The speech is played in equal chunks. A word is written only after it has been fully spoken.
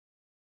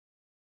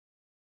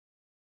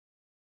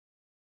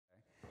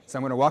So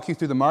I'm going to walk you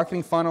through the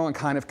marketing funnel and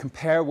kind of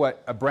compare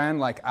what a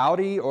brand like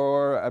Audi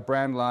or a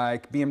brand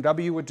like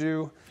BMW would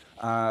do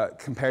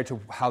compared to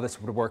how this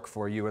would work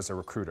for you as a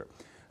recruiter.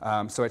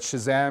 So at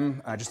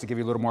Shazam, just to give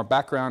you a little more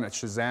background, at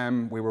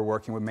Shazam we were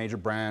working with major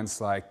brands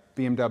like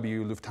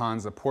BMW,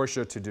 Lufthansa,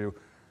 Porsche to do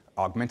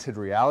augmented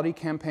reality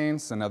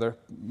campaigns, another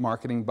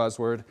marketing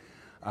buzzword.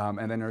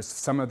 And then there's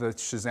some of the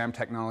Shazam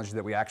technology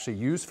that we actually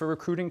use for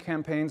recruiting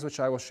campaigns, which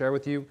I will share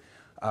with you.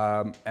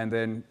 And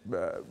then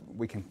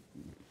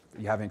if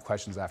you have any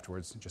questions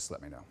afterwards, just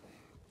let me know.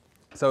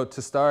 So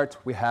to start,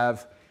 we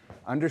have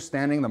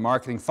understanding the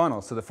marketing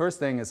funnel. So the first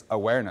thing is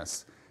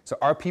awareness. So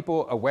are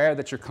people aware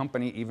that your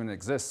company even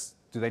exists?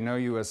 Do they know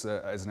you as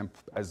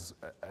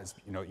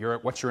you know,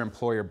 what's your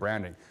employer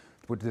branding?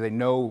 Do they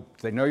know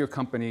your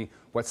company?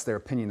 What's their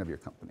opinion of your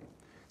company?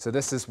 So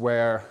this is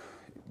where,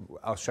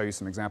 I'll show you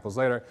some examples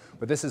later,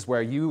 but this is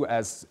where you,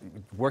 as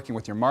working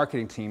with your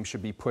marketing team,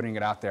 should be putting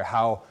it out there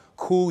how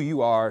cool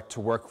you are to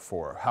work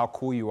for, how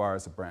cool you are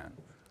as a brand.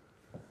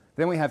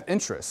 Then we have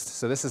interest.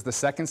 So this is the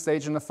second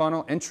stage in the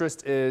funnel.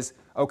 Interest is,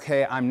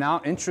 okay, I'm now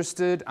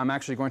interested. I'm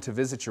actually going to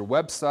visit your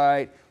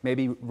website,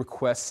 maybe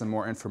request some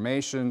more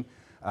information.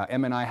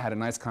 Em and I had a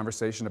nice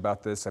conversation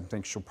about this. I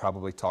think she'll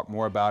probably talk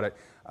more about it,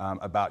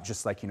 about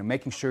just like, you know,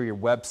 making sure your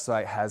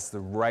website has the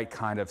right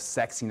kind of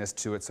sexiness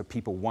to it so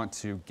people want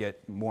to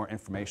get more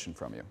information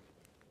from you.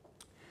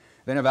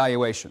 Then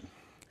evaluation.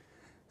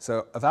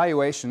 So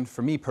evaluation,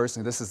 for me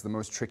personally, this is the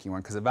most tricky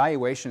one, because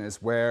evaluation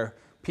is where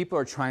people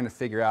are trying to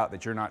figure out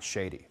that you're not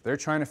shady. They're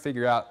trying to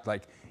figure out,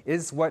 like,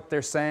 is what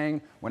they're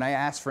saying, when I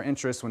asked for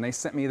interest, when they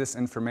sent me this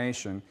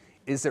information,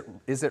 is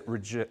it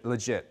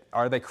legit?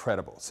 Are they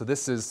credible? So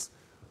this is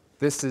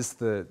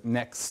the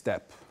next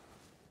step.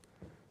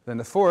 Then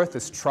the fourth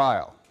is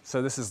trial.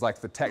 So this is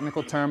like the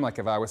technical term, like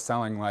if I was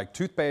selling like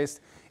toothpaste,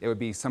 it would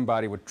be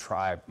somebody would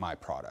try my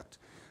product.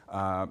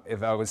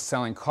 If I was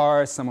selling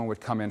cars, someone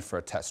would come in for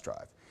a test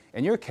drive.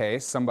 In your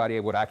case, somebody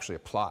would actually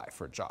apply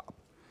for a job.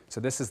 So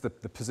this is the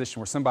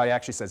position where somebody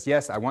actually says,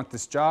 yes, I want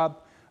this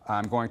job,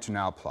 I'm going to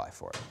now apply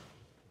for it.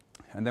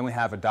 And then we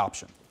have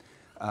adoption.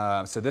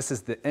 So this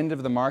is the end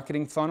of the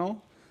marketing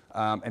funnel.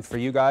 And for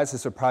you guys,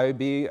 this would probably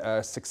be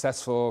a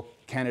successful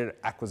candidate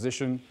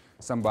acquisition.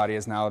 Somebody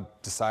has now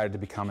decided to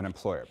become an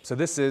employer. So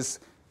this is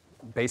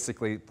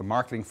basically the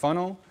marketing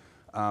funnel.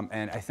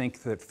 And I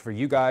think that for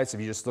you guys, if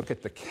you just look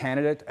at the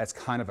candidate as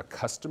kind of a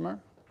customer,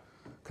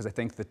 because I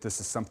think that this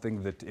is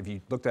something that if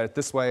you looked at it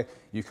this way,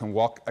 you can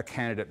walk a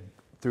candidate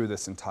through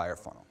this entire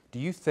funnel. Do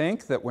you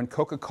think that when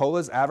Coca-Cola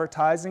is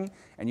advertising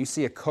and you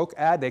see a Coke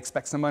ad, they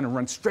expect someone to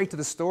run straight to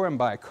the store and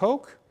buy a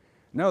Coke?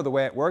 No, the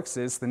way it works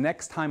is the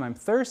next time I'm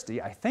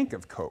thirsty, I think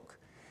of Coke.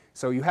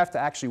 So you have to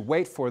actually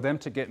wait for them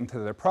to get into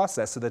their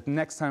process so that the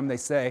next time they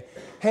say,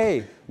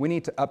 hey, we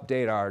need to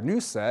update our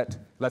news set,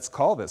 let's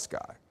call this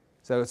guy.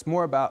 So it's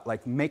more about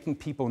like making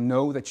people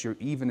know that you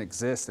even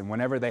exist, and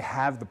whenever they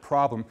have the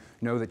problem,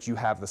 know that you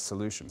have the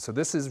solution. So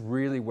this is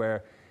really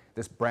where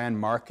this brand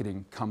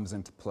marketing comes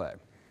into play.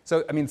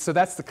 So, I mean, so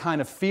that's the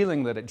kind of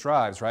feeling that it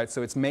drives, right?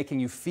 So it's making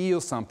you feel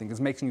something. It's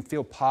making you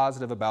feel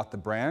positive about the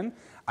brand.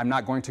 I'm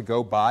not going to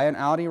go buy an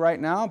Audi right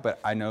now,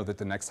 but I know that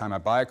the next time I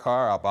buy a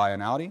car, I'll buy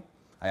an Audi.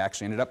 I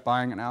actually ended up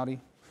buying an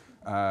Audi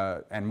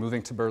and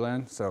moving to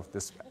Berlin, so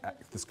this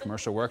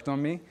commercial worked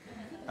on me.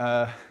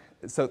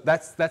 So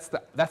that's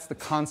the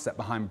concept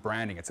behind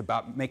branding. It's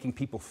about making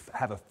people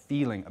have a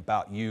feeling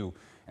about you.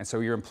 And so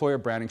your employer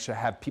branding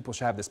people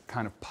should have this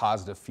kind of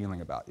positive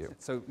feeling about you.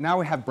 So now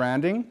we have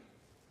branding.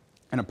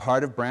 And a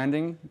part of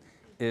branding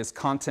is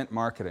content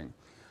marketing.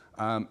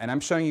 And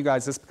I'm showing you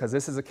guys this because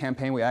this is a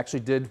campaign we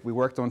actually we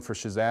worked on for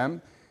Shazam.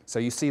 So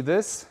you see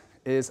this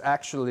is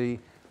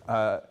actually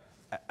a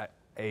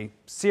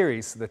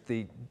series that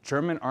the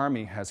German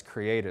army has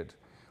created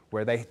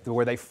where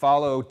they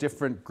follow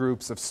different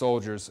groups of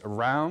soldiers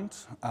around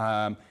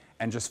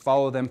and just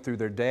follow them through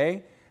their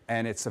day.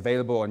 And it's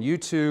available on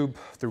YouTube,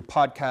 through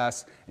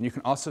podcasts, and you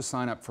can also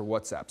sign up for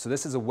WhatsApp. So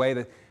this is a way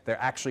that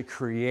they're actually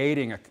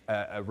creating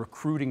a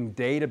recruiting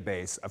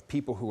database of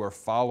people who are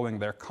following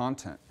their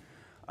content.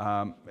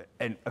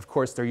 And of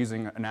course, they're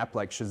using an app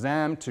like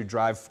Shazam to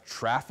drive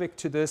traffic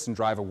to this and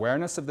drive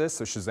awareness of this.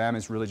 So Shazam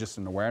is really just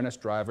an awareness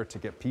driver to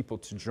get people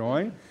to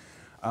join.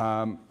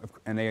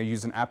 And they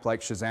use an app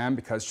like Shazam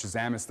because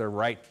Shazam is their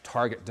right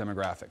target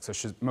demographic. So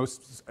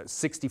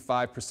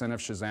 65% of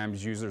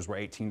Shazam's users were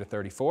 18 to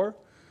 34.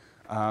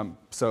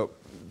 So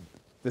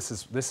this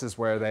is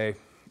where they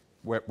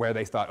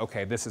thought,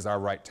 okay, this is our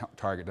right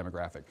target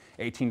demographic.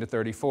 18 to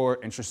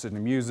 34, interested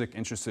in music,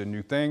 interested in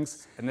new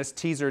things. And this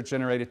teaser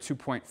generated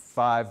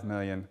 2.4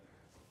 million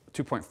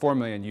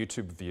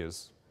YouTube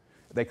views.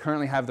 They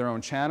currently have their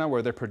own channel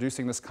where they're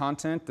producing this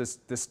content.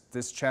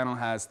 This channel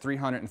has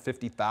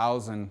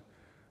 350,000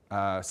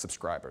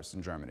 subscribers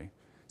in Germany.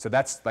 So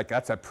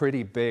that's a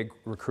pretty big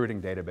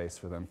recruiting database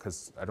for them,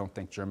 because I don't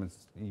think Germans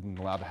even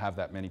allowed to have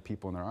that many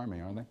people in their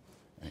army, are they?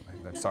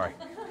 Anyway, sorry.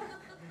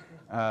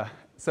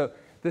 So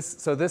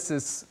this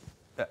is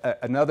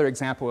another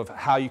example of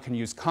how you can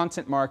use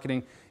content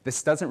marketing.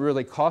 This doesn't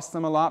really cost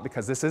them a lot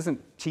because this isn't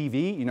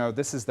TV. You know,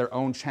 this is their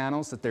own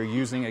channels that they're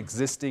using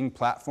existing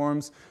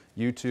platforms,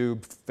 YouTube,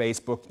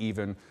 Facebook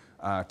even,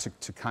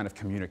 to kind of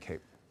communicate.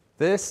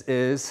 This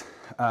is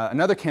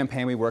another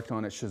campaign we worked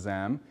on at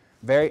Shazam.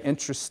 Very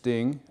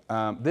interesting.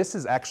 This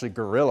is actually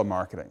guerrilla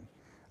marketing.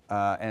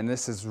 And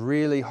this is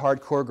really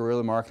hardcore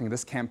guerrilla marketing.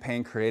 This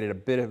campaign created a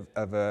bit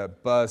of a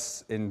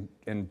buzz in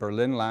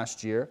Berlin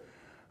last year.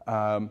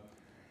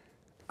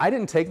 I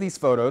didn't take these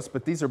photos,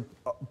 but these are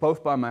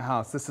both by my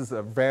house. This is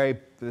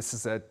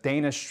a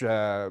Danish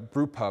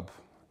brew pub,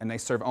 and they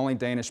serve only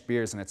Danish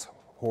beers, and it's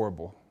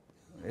horrible.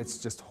 It's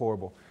just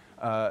horrible.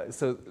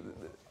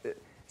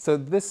 So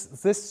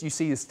this you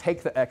see is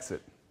take the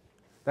exit.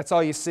 That's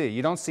all you see.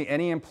 You don't see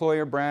any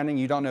employer branding.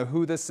 You don't know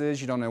who this is.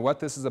 You don't know what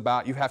this is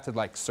about. You have to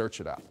like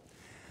search it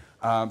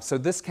out. So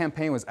this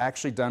campaign was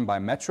actually done by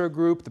Metro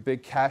Group, the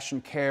big cash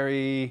and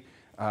carry,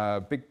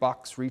 big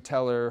box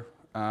retailer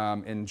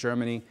in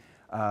Germany.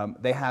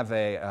 They have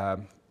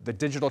the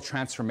digital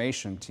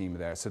transformation team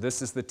there. So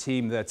this is the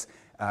team that's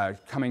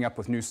coming up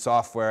with new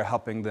software,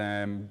 helping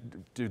them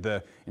do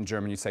in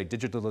German you say,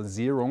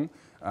 Digitalisierung,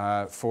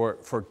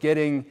 for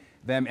getting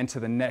them into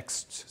the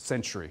next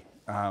century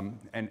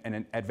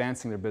and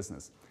advancing their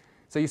business.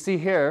 So you see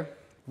here,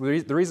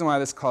 the reason why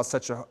this caused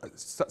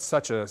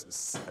such a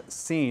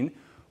scene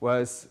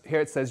was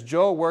here it says,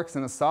 Joel works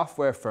in a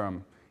software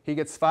firm. He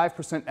gets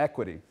 5%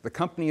 equity. The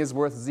company is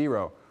worth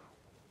 0.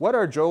 What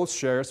are Joel's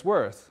shares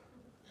worth?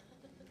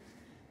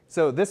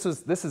 So this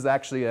is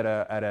actually at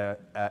a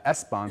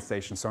S-Bahn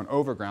station, so an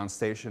overground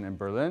station in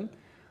Berlin.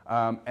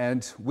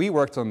 And we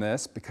worked on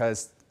this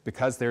because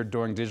they're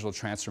doing digital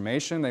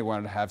transformation. They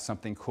wanted to have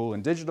something cool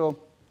and digital.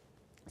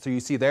 So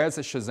you see there's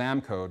a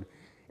Shazam code.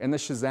 In the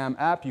Shazam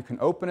app, you can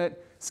open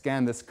it,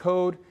 scan this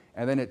code,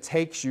 and then it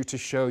takes you to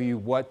show you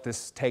what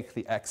this take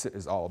the exit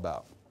is all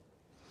about.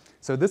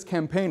 So this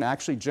campaign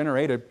actually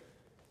generated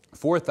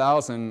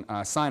 4,000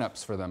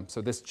 signups for them. So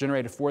this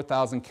generated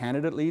 4,000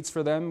 candidate leads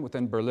for them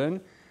within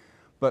Berlin.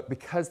 But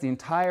because the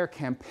entire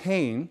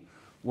campaign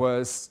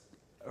was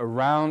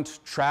around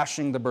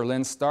trashing the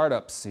Berlin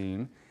startup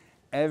scene,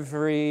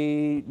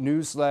 every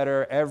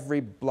newsletter, every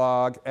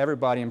blog,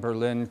 everybody in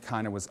Berlin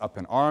kind of was up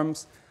in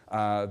arms.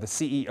 The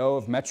CEO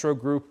of Metro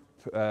Group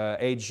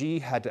AG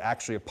had to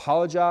actually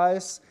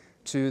apologize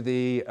to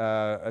the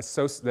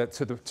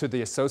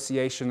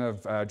Association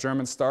of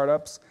German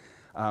Startups.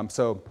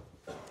 So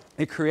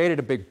it created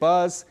a big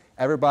buzz.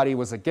 Everybody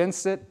was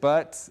against it,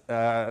 but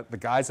the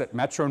guys at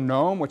Metro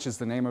Gnome, which is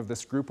the name of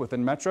this group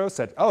within Metro,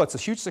 said, oh, it's a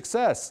huge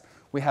success.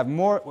 We have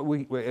more,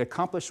 we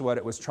accomplished what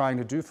it was trying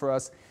to do for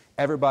us.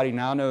 Everybody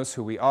now knows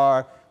who we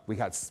are. We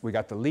got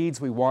the leads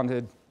we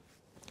wanted.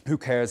 Who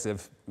cares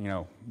if, you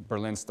know,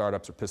 Berlin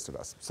startups are pissed at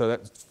us? So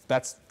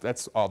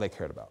that's all they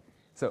cared about.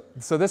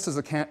 So this is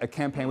a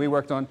campaign we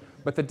worked on.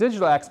 But the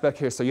digital aspect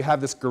here, so you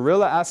have this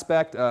guerrilla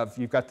aspect of,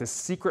 you've got this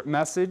secret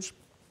message,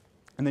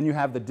 and then you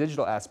have the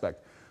digital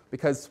aspect.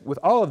 Because with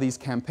all of these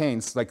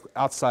campaigns, like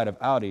outside of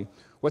Audi,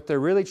 what they're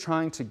really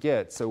trying to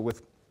get, so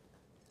with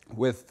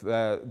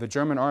the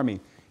German army,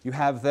 you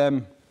have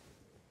them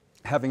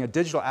having a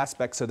digital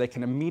aspect so they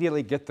can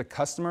immediately get the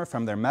customer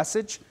from their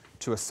message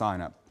to a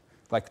sign-up.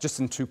 Like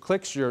just in 2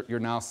 clicks, you're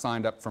now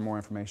signed up for more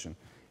information.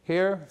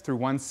 Here, through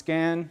one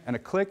scan and a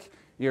click,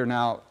 you're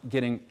now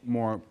getting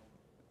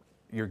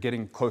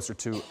closer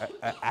to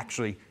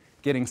actually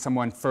getting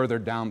someone further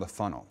down the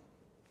funnel.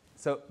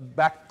 So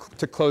back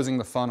to closing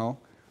the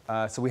funnel.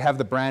 So we have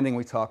the branding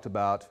we talked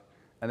about,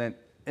 and then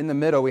in the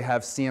middle we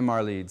have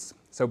CMR leads.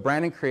 So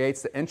branding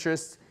creates the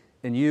interest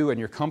in you and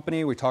your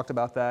company. We talked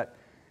about that.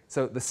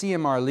 So the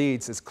CMR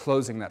leads is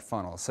closing that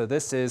funnel. So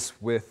this is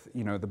with,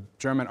 you know, the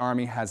German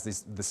army has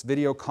this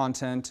video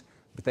content,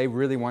 but they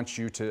really want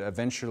you to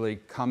eventually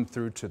come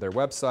through to their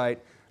website,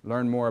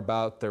 learn more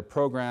about their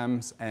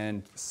programs,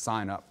 and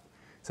sign up.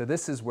 So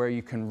this is where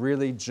you can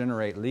really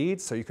generate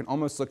leads. So you can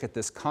almost look at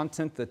this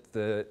content that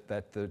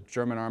the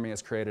German army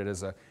has created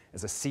as a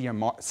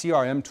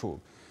CRM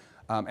tool.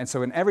 And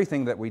so in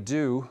everything that we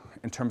do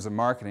in terms of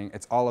marketing,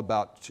 it's all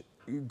about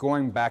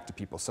going back to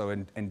people. So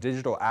in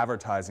digital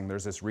advertising,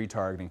 there's this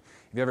retargeting.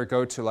 If you ever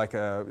go to like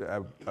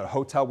a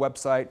hotel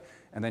website,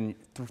 and then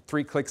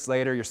 3 clicks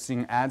later, you're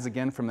seeing ads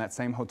again from that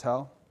same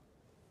hotel.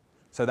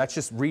 So that's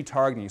just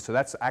retargeting. So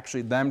that's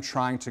actually them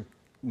trying to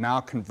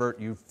now convert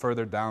you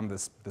further down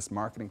this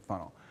marketing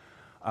funnel.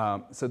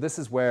 So this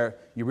is where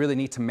you really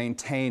need to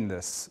maintain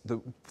this.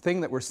 The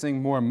thing that we're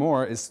seeing more and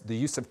more is the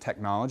use of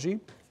technology.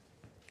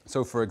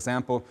 So for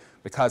example,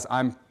 because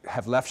I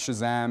have left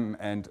Shazam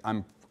and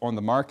I'm on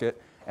the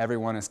market,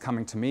 everyone is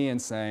coming to me and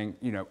saying,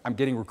 you know, I'm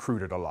getting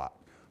recruited a lot.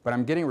 But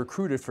I'm getting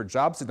recruited for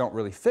jobs that don't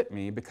really fit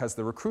me because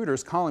the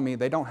recruiters calling me,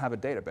 they don't have a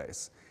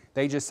database.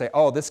 They just say,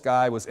 oh, this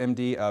guy was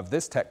MD of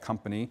this tech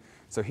company,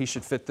 so he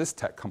should fit this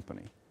tech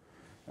company.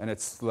 And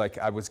it's like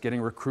I was getting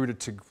recruited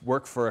to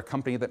work for a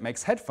company that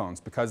makes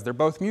headphones because they're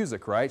both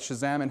music, right?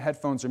 Shazam and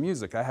headphones are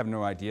music. I have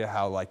no idea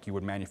how like you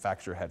would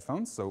manufacture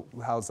headphones, so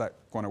how's that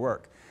going to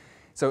work?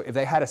 So if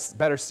they had a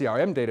better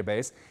CRM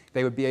database,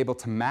 they would be able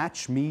to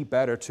match me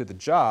better to the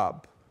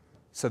job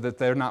so that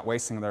they're not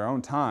wasting their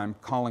own time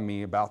calling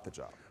me about the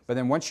job. But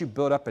then once you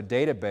build up a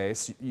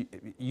database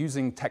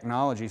using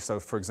technology,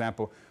 so for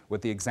example,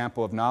 with the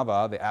example of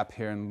Nava, the app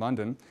here in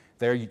London,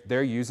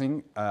 they're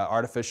using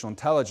artificial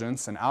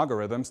intelligence and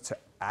algorithms to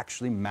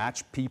actually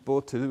match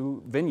people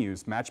to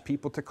venues, match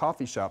people to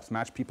coffee shops,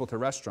 match people to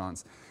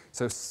restaurants.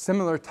 So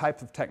similar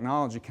type of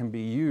technology can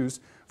be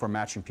used for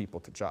matching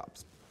people to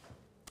jobs.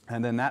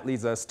 And then that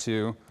leads us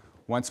to,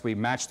 once we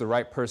match the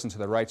right person to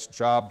the right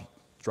job,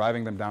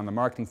 driving them down the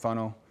marketing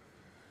funnel,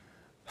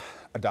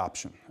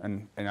 adoption.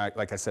 And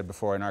like I said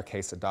before, in our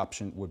case,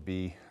 adoption would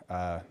be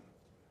a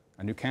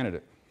new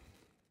candidate.